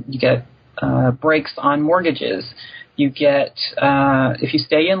breaks on mortgages. You get if you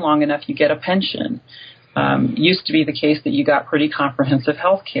stay in long enough, you get a pension. Used to be the case that you got pretty comprehensive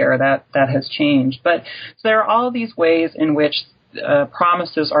health care. That has changed. But so there are all these ways in which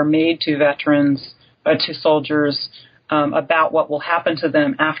promises are made to veterans, to soldiers, about what will happen to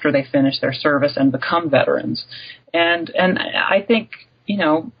them after they finish their service and become veterans. And I think,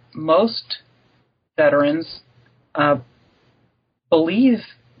 most veterans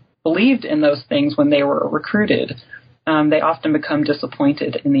believed in those things when they were recruited. They often become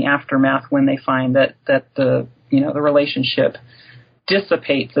disappointed in the aftermath when they find that the relationship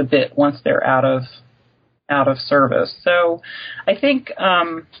dissipates a bit once they're out of service. So I think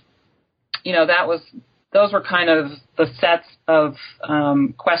those were kind of the sets of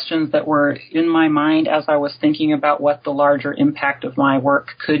questions that were in my mind as I was thinking about what the larger impact of my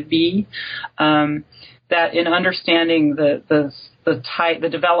work could be. That in understanding the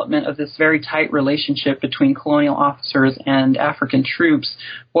development of this very tight relationship between colonial officers and African troops,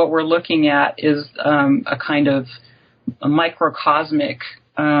 what we're looking at is a kind of a microcosmic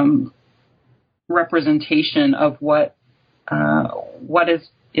representation of what is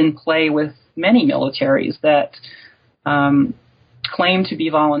in play with many militaries that claim to be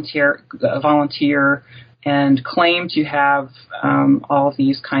volunteer and claim to have all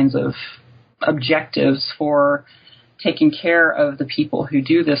these kinds of objectives for taking care of the people who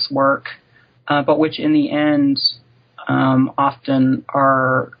do this work, but which in the end often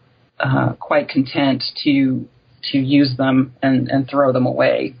are quite content to use them and throw them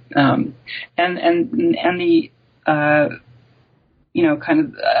away. And the kind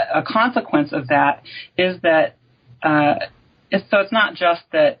of a consequence of that is that it's not just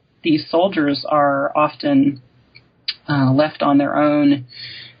that these soldiers are often left on their own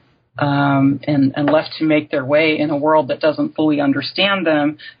and left to make their way in a world that doesn't fully understand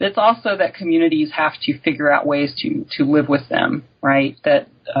them. It's also that communities have to figure out ways to live with them, right? That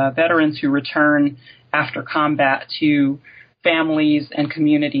veterans who return after combat to families and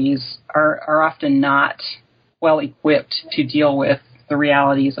communities are often not well equipped to deal with the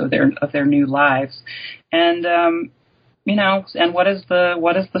realities of their new lives. And and what is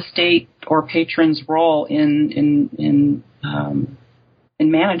the state or patron's role in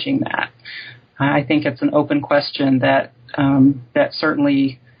managing that? I think it's an open question that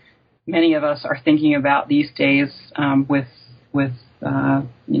certainly many of us are thinking about these days with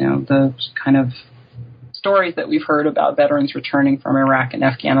the kind of stories that we've heard about veterans returning from Iraq and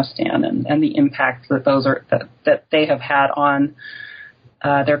Afghanistan and the impact that they have had on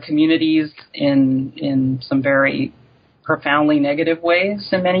their communities in some very profoundly negative ways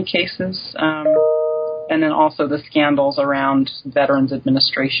in many cases. And then also the scandals around Veterans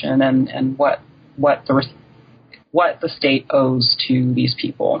Administration and what the state owes to these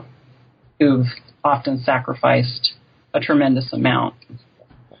people who've often sacrificed a tremendous amount.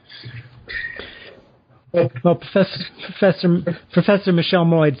 Well, Professor Michelle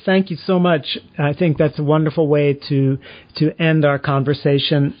Moyd, thank you so much. I think that's a wonderful way to end our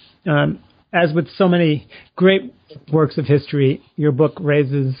conversation. As with so many great works of history, your book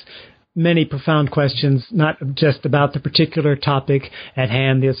raises many profound questions, not just about the particular topic at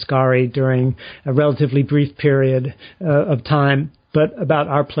hand, the Ascari, during a relatively brief period of time, but about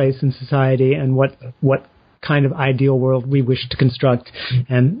our place in society and what kind of ideal world we wish to construct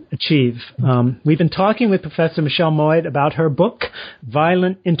and achieve. We've been talking with Professor Michelle Moyd about her book,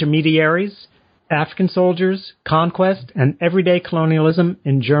 Violent Intermediaries, African Soldiers, Conquest, and Everyday Colonialism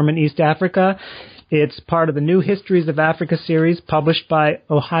in German East Africa. It's part of the New Histories of Africa series published by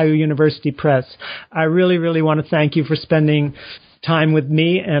Ohio University Press. I really, really want to thank you for spending time with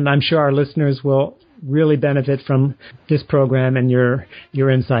me, and I'm sure our listeners will really benefit from this program and your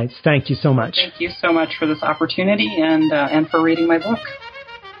insights. Thank you so much. Thank you so much for this opportunity and for reading my book.